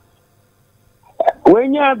fihin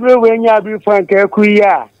when you Frank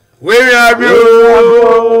Kuya we are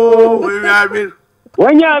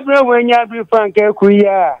When you be frank,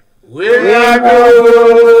 kuya. We are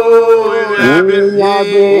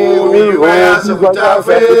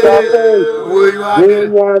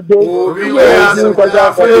go.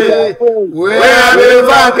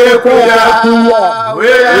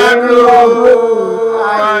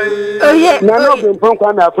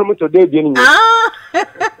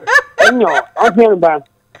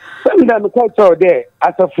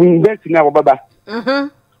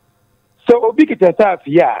 So big it up,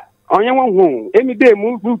 yeah. On your home, any day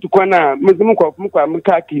move to Kwana,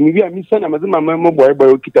 Mukaki, maybe I'm missing a Mazuma boy,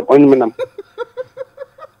 but keep up on them.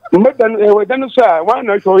 But then we don't say, why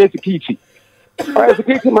not show it to Kitty? I was a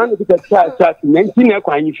kitty man with a chat, 19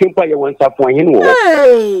 when you think I want to point in.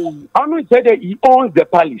 How much said that he owns the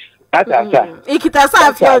palace? That's a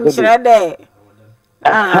Ikitasa there.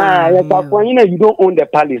 You don't own the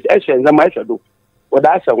palace. Actually, the master do. What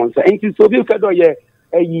that's a one. Ain't you so beautiful?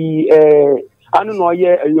 I don't know,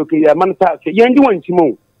 okay, man, you ain't doing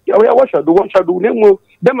Simon. What shall do? What shall do? No,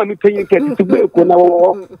 then I'm paying to be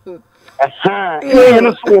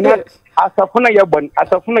Asafuna Yabon,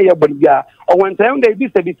 or one time they be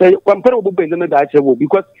comparable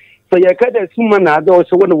because so you can't assume another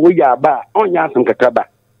so when we are back on Yasan Kataba.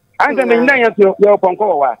 I don't know your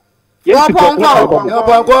Ponkoa. Yes, no, I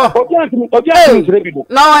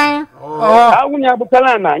wouldn't have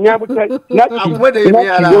Bukalana,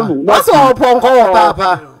 what's all Ponko,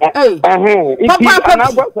 Papa?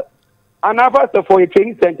 Anaafo Asafo for a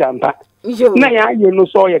training center. Na ya ye no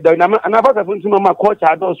so ye da na Anaafo Asafo ntuma ma coach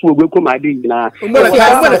adults wo gwekuma ade nyina.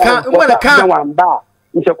 Umana ka wamba.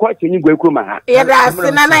 Nche coach nyi gwekuma ha. Ye da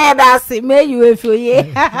se na ye da se me you efo ye.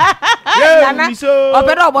 Nana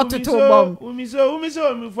obedo obotutu bom. Umiso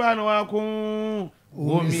mi fa no akun.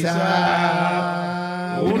 Umisa.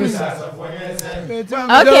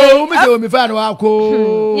 Okay. Umiso mi fa no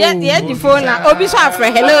akun. Yeah, the phone na obi so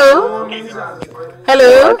afre.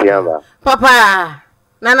 Hello. Papa.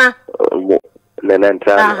 Nana. Nana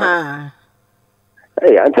Nana.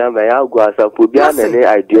 Hey, Antama, I'll go as a Pubian and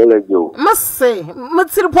ideology. Must say,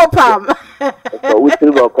 Mutsir Papa. We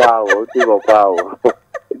still power.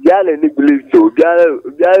 Gala believe so. Gala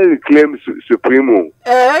claims supremo.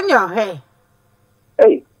 Hey.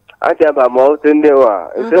 Hey, Antama Mountain there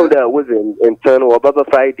were. Until there was in turn or Baba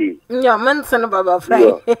Friday. Yeah, Manson Baba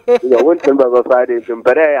Friday. One Baba Friday, and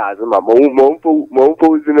Perea, my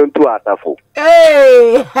Mompo into Asafo.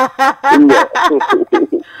 Hey.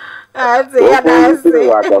 I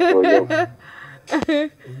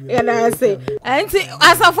say. And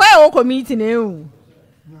Asafo oko meeting you.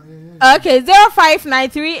 Okay,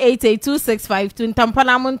 0593882652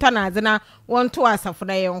 Tampana Montana Zena 12 Asafo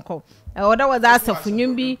na yonko. That was Asafo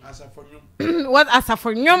Nyumbi. What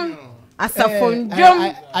Asafo Nyum? Asafo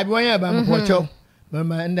Nyum. I be one pocho.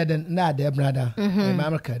 Mama na de brother.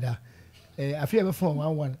 Mama kada. I feel before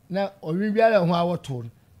one. Now we be ala ho awoto.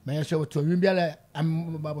 My show to we be ala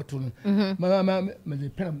am baboto. Mama me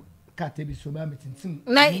pen cat be so ma metin.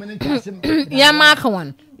 Yeah, mark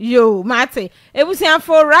one. Yo, Mate. It was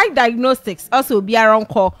for right diagnostics. Also be around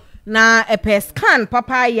call na a per scan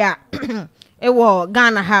papa ya. Ewo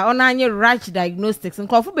Ghana ha onanye right diagnostics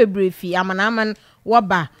nkofo bebrefi amanaman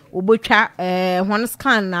waba obotwa one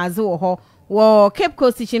scan na aze wo Cape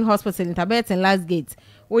Coast Teaching Hospital in Tabet and Last Gate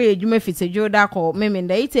we adwuma fite joda call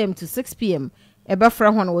memenda 8 am to 6 pm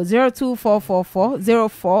ebafra hon wo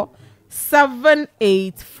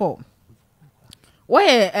 02444047784 we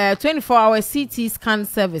 24-hour CT scan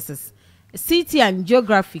services CT and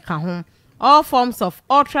geography ka ho all forms of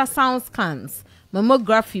ultrasound scans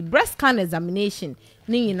mammography, breast scan examination,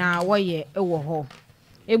 ni na woye ewo ho.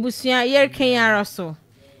 Ebusua yer kenyara so.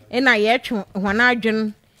 Na yetwe hwana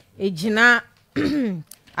adwen ejina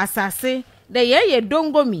asase de ye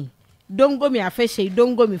dongomi afehye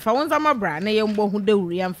dongomi fa wonza mabra na ye mbo hu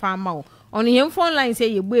dawuri amfa ama wo. Ono ye phone line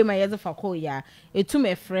say ye bue ma ye zefa call ya etum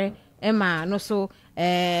efre ema no so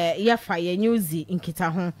ya fa ye newsy nkita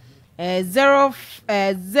ho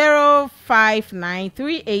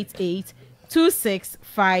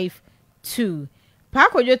 0593882652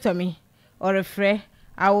 Pako jotomi or refre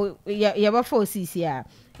I yaba for CCR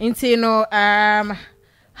into no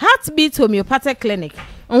heartbeat homeopathic clinic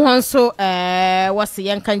on so what's the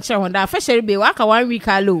young country on that fishery be waka 1 week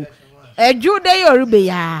ago Jude or be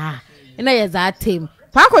ya and I is that team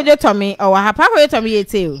Pako jotomi or Pako jotomi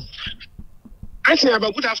yeteo I say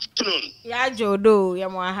about good afternoon. Ya Jodo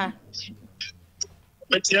Yamaha.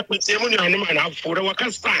 But you put your money on the man for the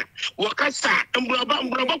Wakasa, and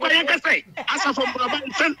Braba, say, Asa from Braba,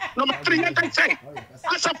 number 3, I can say,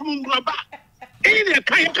 Asa from Braba. In a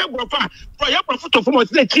kayak Braba, for your profit of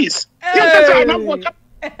the cheese.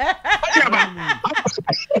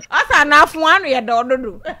 Asa Anaafo anu ye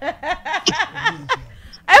dododo.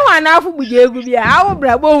 I want Anaafo bujegu bia. Awo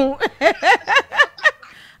brabo hu.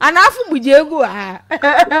 Anaafo bujegu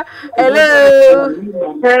Hello.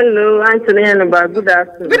 Hello, Anthony and good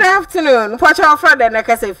afternoon. Good afternoon. What your friend and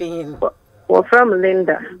Kasefin? We're from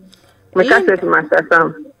Linda. My cousin, Master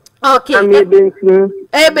Sam. Okay. I'm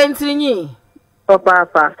Bentini.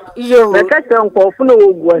 Papa. Yo. The catcher for no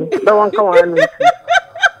one. No one come on.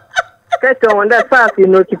 Catcher on that fast, you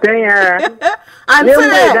know, Kipaya. Answer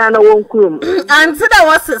that won't come. Answer that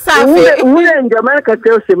was a Safi. Who in Jamaica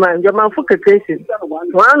tells you, man, your man for vacation.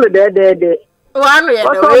 One of the one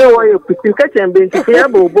way you could catch and be to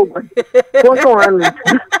Fiabo.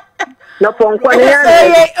 No phone. Oh,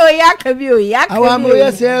 Yakabu, Yakabu,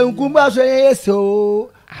 yes, Kumba, yes,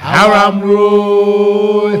 so. Haramro,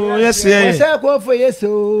 yes, yes, for yes,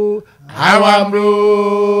 so.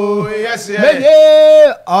 Haramro, yes,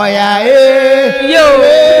 yes. Oh, yeah, yo,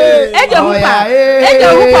 Ejo,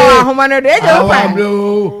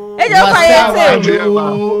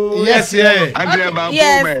 yes, yes,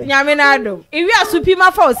 Yaminado. If you are Supima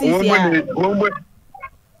Force,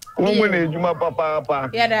 Juma Papa.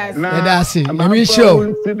 That's it. Let me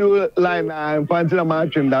show. Line and Panther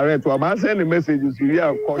Marching direct. I'm sending messages to you.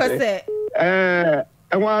 I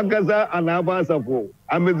want Gaza and Anaafo Asafo.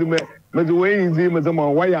 I'm with the way in the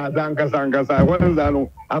why I done Casanga. What is that?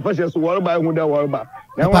 I first world by Muda.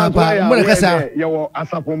 Now, Papa, your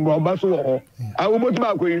Asafo Basso. I will go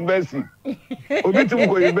back to university.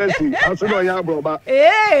 University. I saw your brother.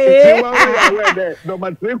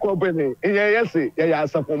 Number 3 company. Yes,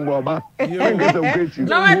 Asafo Boba.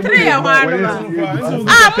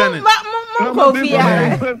 Number 3,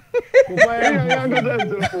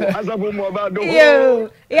 Yo,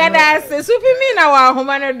 yeah, that's the Supimina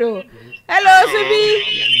Homanado. Hello, Subi.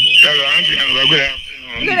 Hello,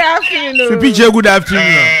 good afternoon. Subi, good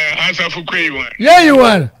afternoon. Asafo Quay. Yeah, you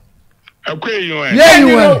won. Yeah,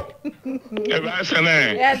 you won.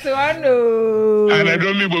 Yes, one. And I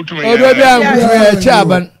don't need to me.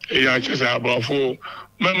 Chaban. Yeah, just about 4.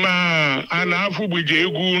 Mama, Anaafo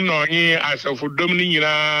bujegu no yi Asafo domni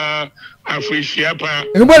nyina afreshia pa.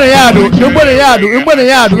 Mbona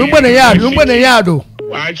yado.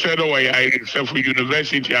 Wa chere wa ya Asafo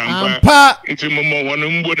University ampa. Nti momo wono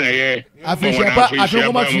mbona ye. Afreshia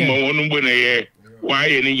pa momo wono mbona ye. Wa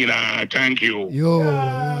ye ni nyina, thank you. Yo,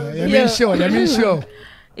 let me show.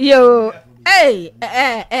 Yo, hey,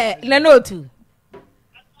 Nanotu.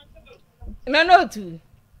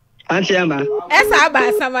 Auntie Emma. Esa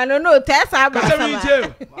aba sama no tesa aba sama.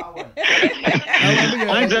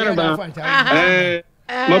 Auntie Emma.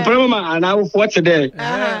 My problem Anaafo today.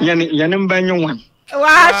 Yanim banyu one.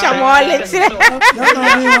 Wa shamole tire.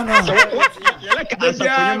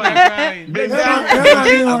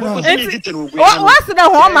 What's the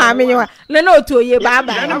home mama you no to ye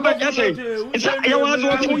baba. It's a was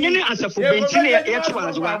watching Asafo Benchini yet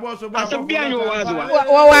was Asabia you was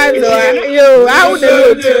you how the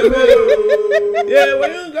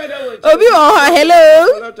Obi hello.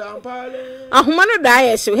 Ahumano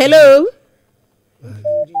die so hello.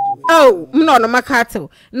 Oh, no makato.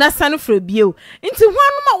 Na sanu fra bio. Nti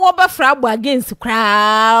hwanu ma wo ba fra abo against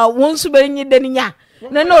kra. Won su be nyi deninya.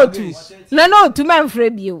 Na no tu man fra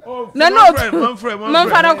bio. Na no tu. Man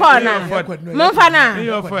fa na corner. Man fa na.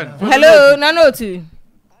 Hello, na no tu.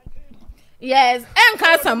 Yes,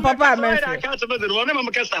 enka some papa man.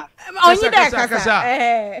 Onyi da kasa.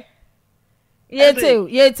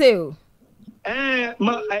 Yeteu.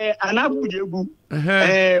 Ma Anaafo bujegu.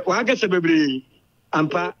 Wa ga sebebre.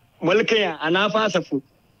 Ampa Molekaya Anaafo Asafo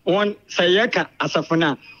one sayeka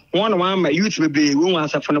asafona one ma youth bebre won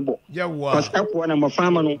asafona bo was ekwo na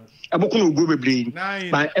mafama no abokunu ugo bebre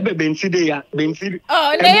ba ebe benti de ya benti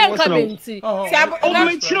na yen ka benti si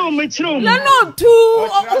mechiro no tu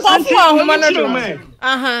nkofo ahoma no do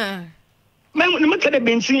aha me ka de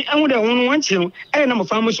benti enwo de won wanchiro na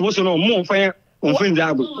mafama so no mo fa on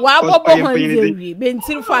jago wa bobo hanzewi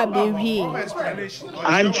benti fa bewi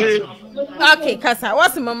ante okay kasa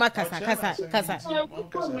what's mama kasa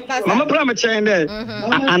mama prama chende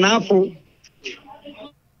Anaafo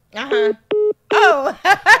oh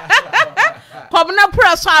pobna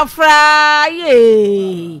press afra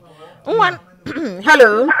ye one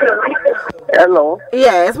hello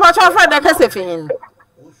yes what offer the kasefin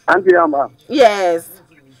Auntie Emma. yes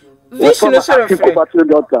vision sort of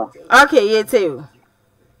okay you too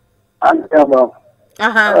Auntie Emma. I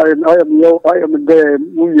am the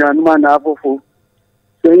Munyan man Afofo.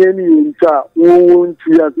 Say any won't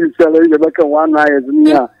see as you sell the back of 1 eye as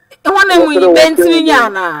me. Wana mu bentiri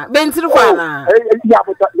nyana bentiri kwana ya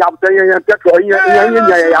teko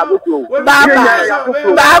ya butu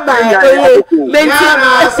baba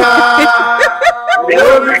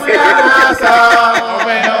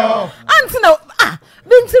Antina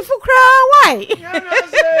bentiri fukra why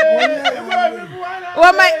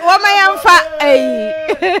wama yamfa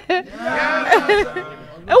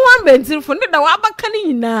wan bentiri fu nda wa abaka ni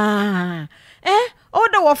nyina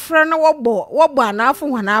oda wofra na wobo Anaafo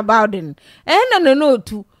hwana about den na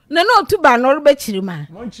notu ba no be chirima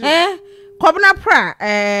kobna pra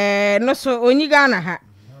no so onyiga na ha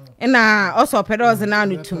na oso pedoze na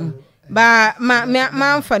anutum ba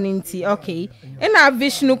ma amfa ninti okay na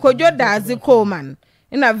Vishnu kojo dazi Coleman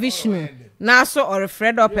na Vishnu na so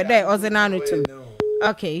orefred opede oze na anutum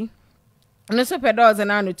okay no so pedoze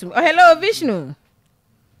na anutum oh hello Vishnu.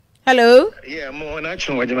 Hello? Yeah, more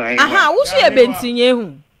natural what you mean. Aha, who she bentinye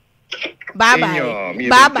hu? Bye bye.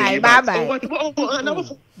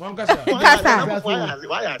 Kasa.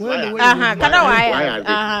 Aha, kada why?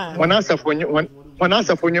 Aha. When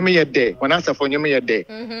Asafo nyome ye de.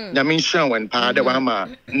 Nyame nhwan wan pa de wan ma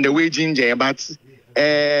the way ginger but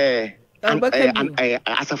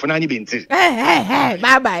Asafo na nyi benti. Hey.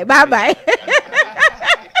 Bye.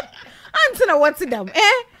 Antina what's them?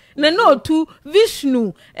 No to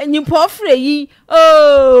Vishnu and you pofre yi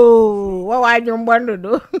what I don't wonder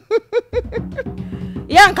do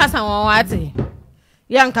young kasa wati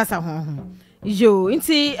young kasa yo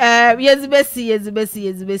inti yes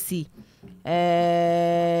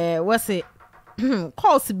what's it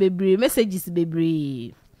calls baby messages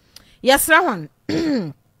baby yes rawan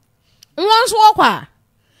once walk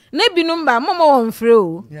ne binumba mama won free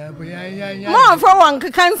o mama for wan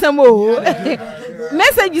kansam o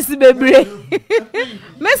messages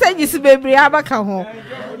bebre abaka ho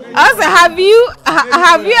also have you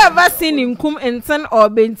ever seen Nkum Enten or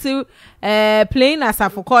been to playing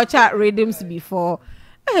Asafo culture rhythms before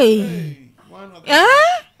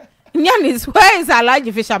Nyanis where is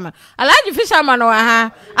Alaji Fisherman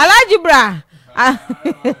wa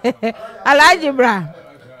Alaji bra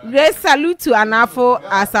Great salute to Anaafo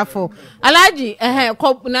Asafo. Alaji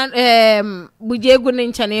bujegu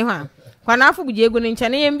nchane ha. Kwa Anaafo bujegu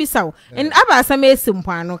nchane yembisaw. En aba asama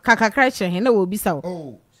esimpano kakakra che he na wo bisaw.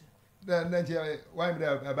 Oh. Then why me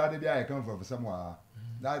about the I come from somewhere.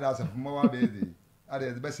 That's a from our baby.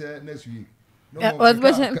 The best next week.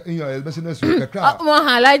 Especially next week.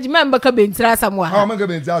 Alaji member ka bentira samwa. Man ka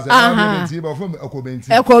bentira samwa. But from Okobenti.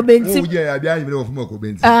 Oh yeah, I be even from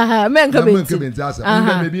Okobenti. Men ka bentira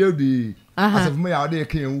samwa. Maybe you the Asafo me out there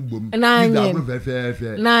can ubom. Na nye.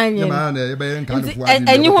 Man e be yen kan fo adi.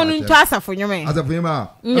 Enyi honu nto Asafo nyome. Asafo nyoma.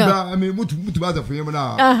 I mean mutu Asafo nyoma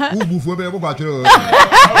na. Ubufo be bo atwere.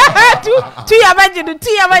 Tu ya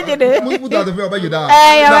bajede. Mutu Asafo be jeda.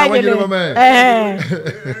 Na wajede mama.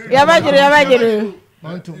 Ya bajede.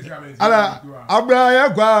 Ala abra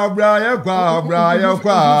kwa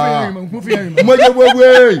moje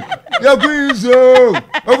bogwe ya kwizo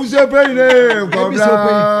obuse peine kwa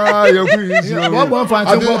ya kwizo bo fa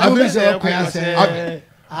nto bo bi se kwase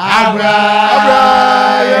abra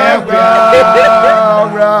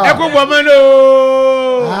ekwo mano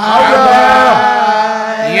abra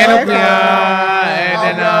yeno kwa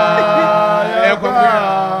edena ekwo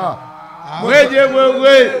moje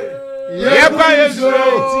bogwe Yepa Yesu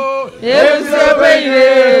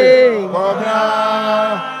beye kobra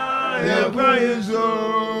Yepa Yesu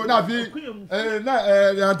na fi na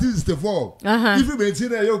artist for if you be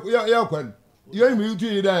tin ya kwan you me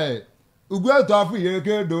tu dey ugwa to afu ye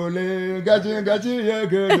ke dole gaji ye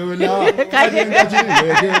ke dola gaji ye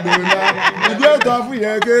ke dola ugwa to afu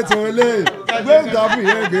ye ke tole ugwa to afu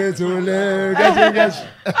ye ke tole gaji